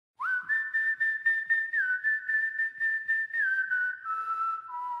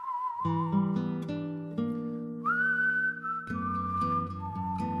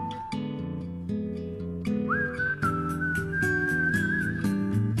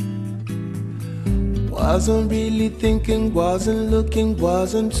Wasn't really thinking, wasn't looking,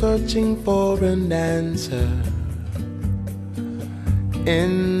 wasn't searching for an answer.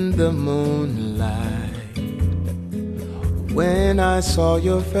 In the moonlight, when I saw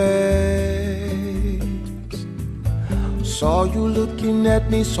your face, saw you looking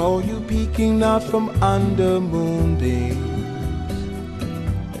at me, saw you peeking out from under moonbeams,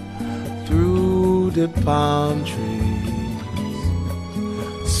 through the palm trees,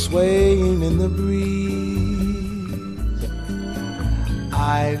 swaying in the breeze.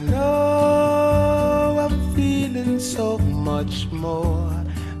 I know I'm feeling so much more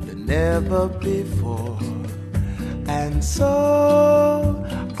than ever before, and so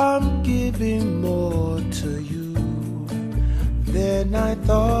I'm giving more to you than I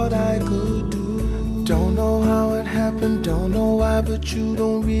thought I could do. Don't know how it happened, don't know why, but you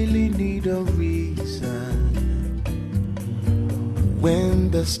don't really need a reason.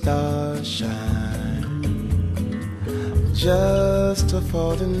 When the stars shine, just to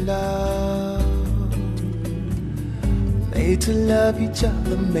fall in love. Made to love each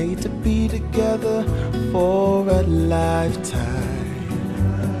other, made to be together for a lifetime.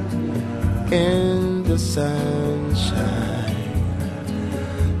 In the sunshine,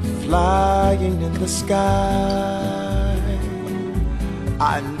 flying in the sky.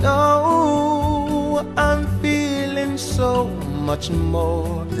 I know I'm feeling so much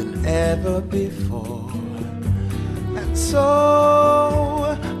more than ever before, and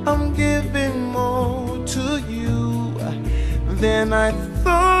so I'm giving more to you than I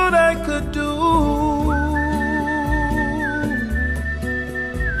thought I could do.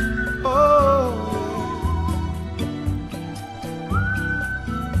 Oh,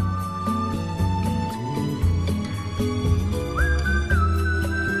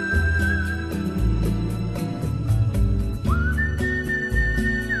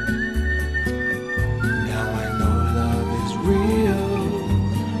 now I know love is real,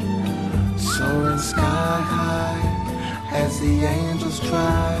 soaring sky high as the angels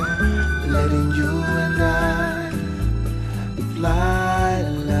try, letting you and I fly.